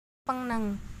pang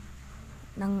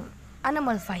ng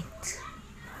animal fight.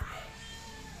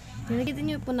 Nakikita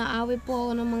nyo po, naaway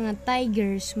po ako ng mga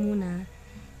tigers muna.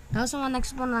 Tapos mga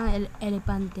nag-spawn ng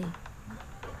elepante.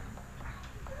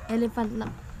 Elephant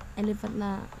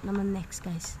na naman next,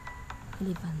 guys.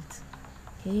 Elephant.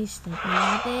 Okay, start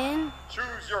na natin.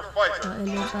 Choose your fighter. So,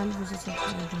 elephant versus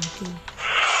elephant. Okay.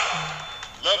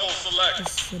 Level select.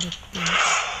 Just select it.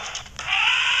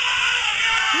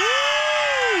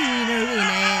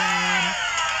 Winner.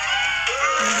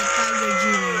 And the Tiger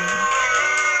Junior.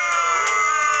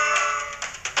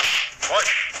 Fight.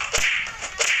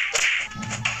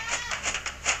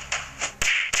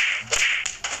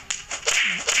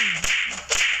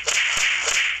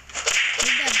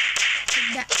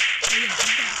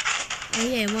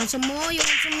 Yeah, want some more? You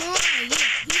want some more?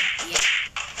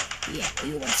 Yeah,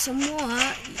 you want some more?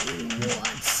 You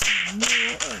want some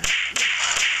more?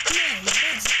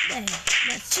 Yeah,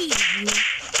 that's cheating.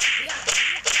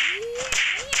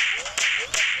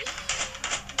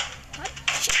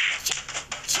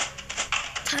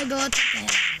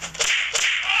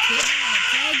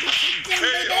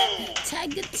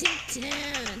 Tiger, take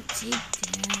down. Yeah,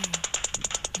 man.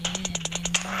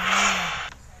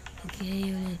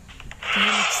 Okay,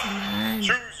 next naman.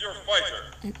 Choose your fighter.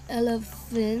 An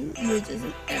elephant versus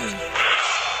an elephant.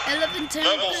 Elephant turn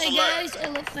play, guys.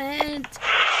 Elephant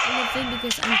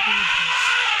because I'm Philippines.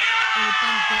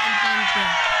 Elefante.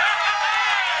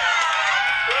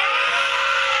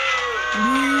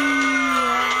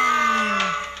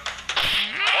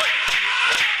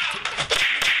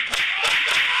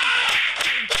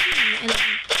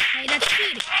 Hey, that's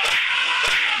cheating.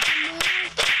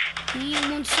 You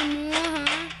want some more,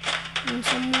 huh? Want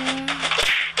some more?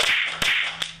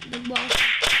 Dagbuang ko.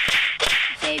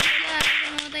 Save ko lang.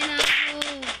 Kamatay na ako.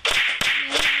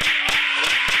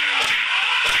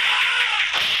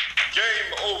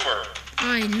 Game over.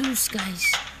 I lose, guys.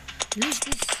 Lose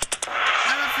this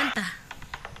elephant.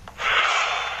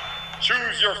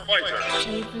 Choose your fighter.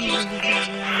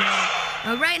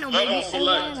 A rhino, Level baby.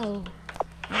 select. Rhino.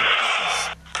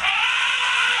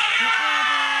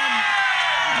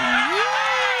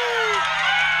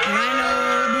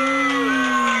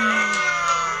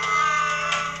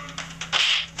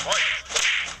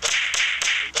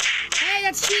 Hey,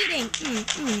 that's cheating.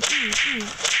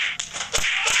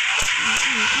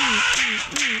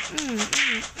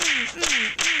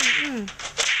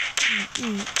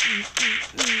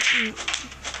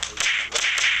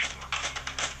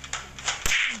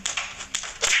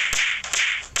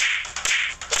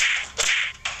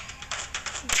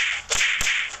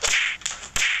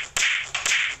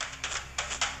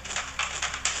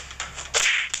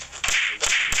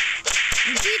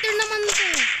 Cheater naman to.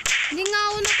 Hindi nga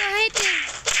ako nakahit eh.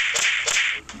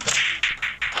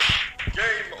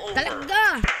 Game over.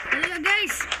 Talaga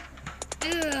guys.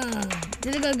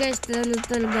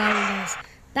 Talaga guys.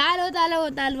 Talo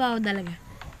ako talaga.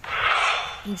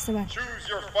 Next naman. Choose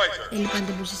your fighter.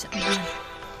 Elepante versus elephant.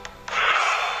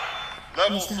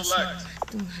 Level select.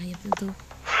 Itong hayop na to.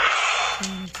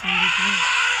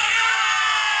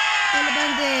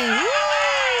 Elepante.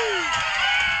 Woo!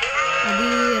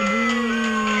 Adir.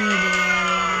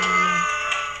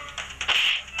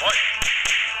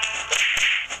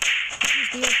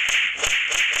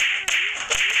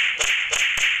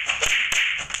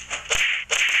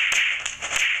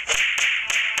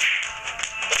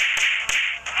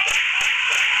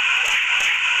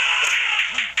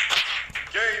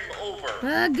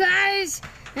 Guys!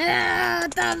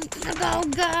 Talo ako,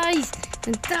 guys!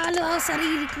 Nagtalo ako sa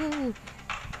sarili ko.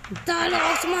 Nagtalo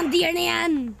ako sa mga deer na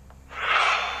yan.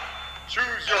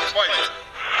 Choose your fighter.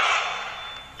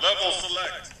 Level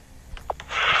select.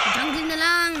 Jungle na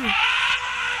lang.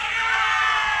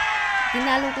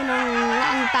 Tinalo ko ng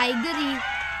ang tiger eh.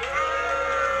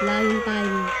 Lion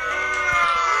tiger.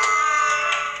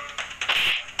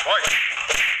 Fight.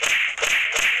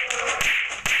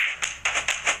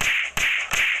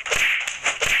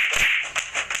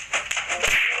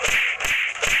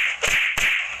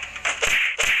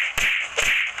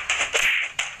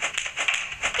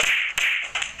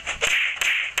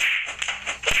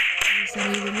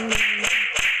 Sarili mo.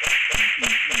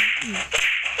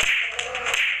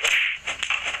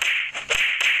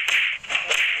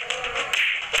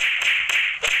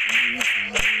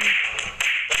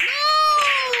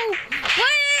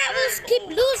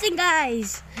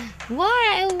 Guys,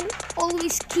 why I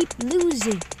always keep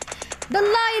losing? The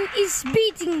lion is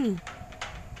beating me.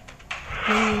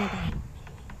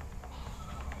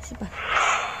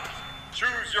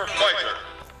 Choose your fighter.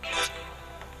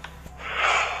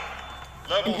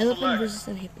 Level An elephant select. versus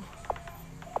a hippo.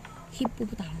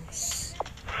 Hippopotamus.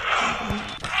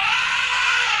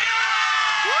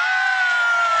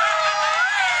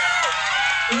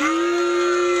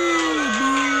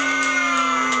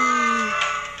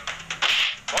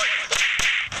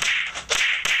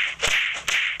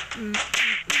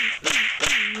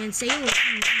 Yan sa'yo.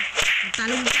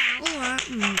 Talong ka ako, ha.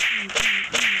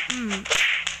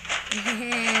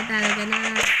 Talo ka na.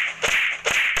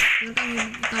 Meron kang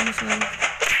hippopotamus one.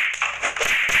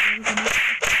 Meron ka ba?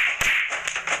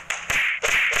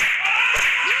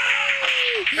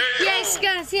 Yes,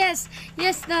 guys, yes.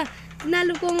 Yes,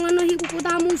 nalo ko ang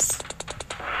hippopotamus.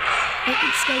 Ay,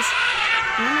 oops, guys.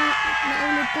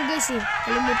 Naunod ko, guys, eh.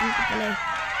 Kalimutan ko pala, eh.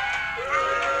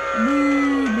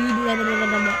 Boo! Bigla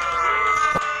na.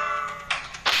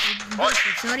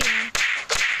 Sorry, ah.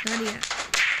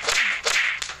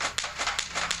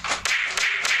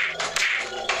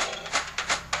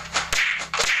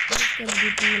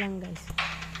 Dito lang, guys.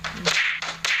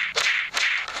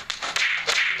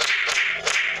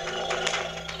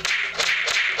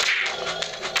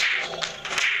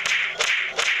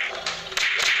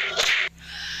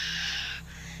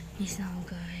 Yes now,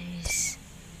 guys.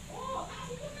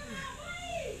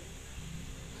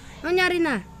 Nangyari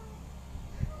na.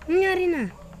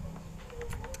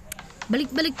 Balik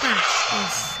pa.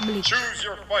 Yes, balik. Choose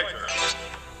your fighter.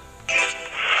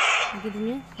 Nakita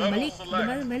niyo? Balik.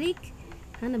 Diba? Balik.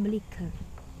 Nabalik ka.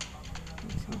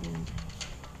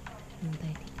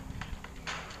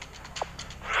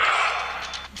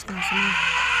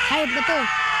 Hayop ba to?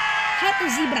 Hayop o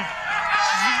zebra?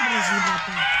 Zebra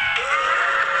pa.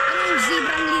 Ano yung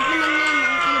zebra? Ang liit naman yan.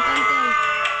 Ang elepante.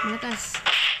 Malakas.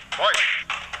 Fight.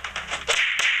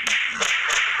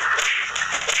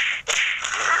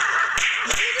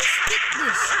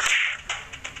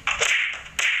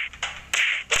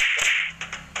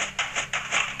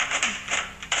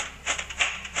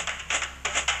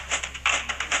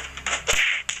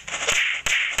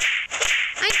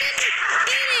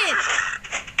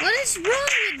 What's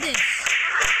wrong with this?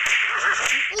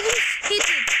 I always hit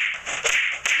it.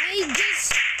 I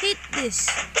just hit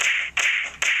this.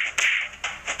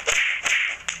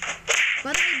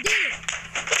 But I did it.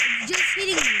 It's just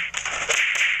hitting me.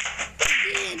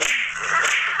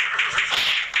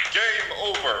 Game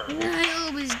over. I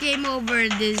always game over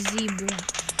this zebra.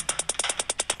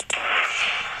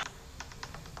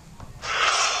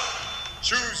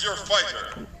 Choose your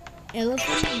fighter.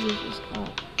 Elephant versus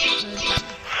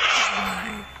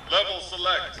Level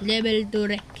select. Level 2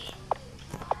 rec.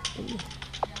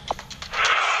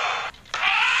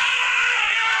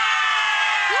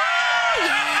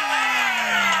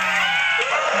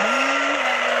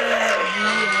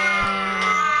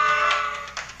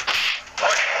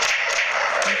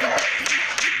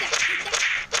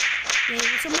 You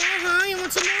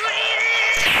want some more?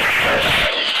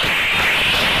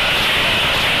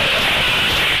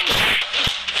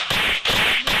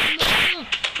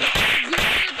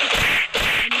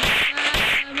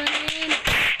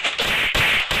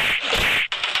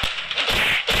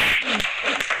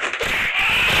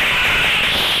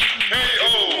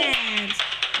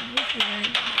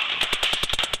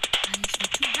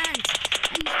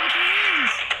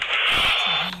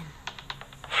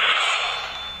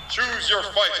 Choose your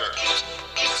fighter.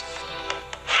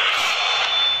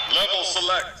 Level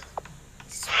select.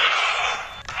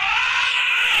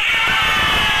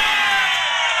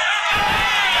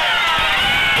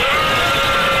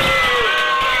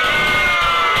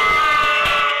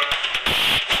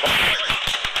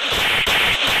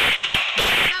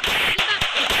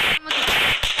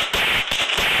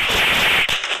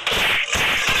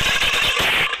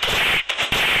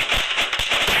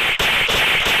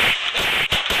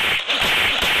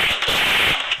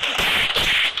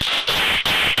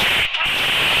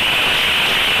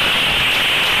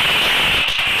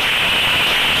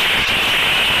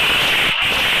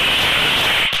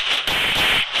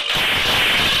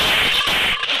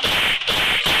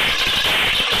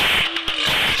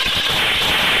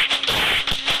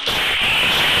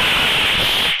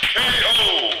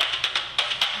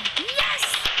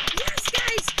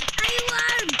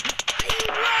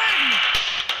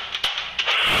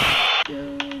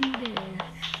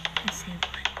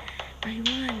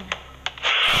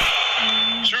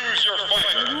 Choose your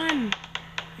fighter. I won,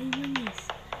 yes.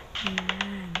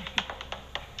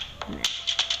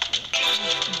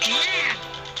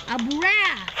 Abura!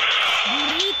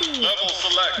 Burrito! Level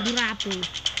select. Burapo.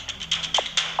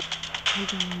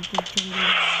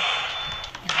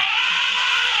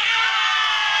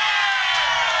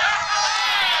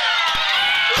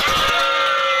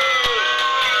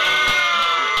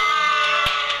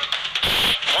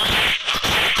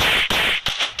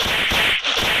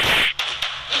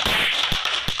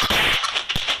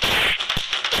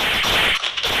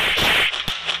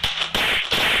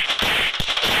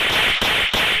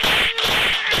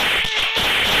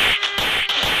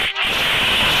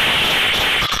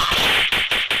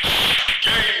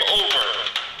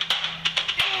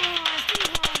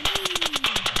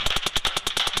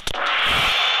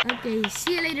 Okay,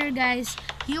 see you later, guys.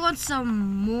 You want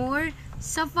some more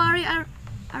Safari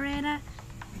Arena?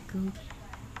 Go.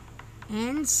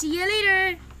 And see you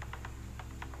later.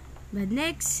 But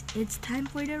next, it's time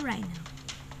for the rhino.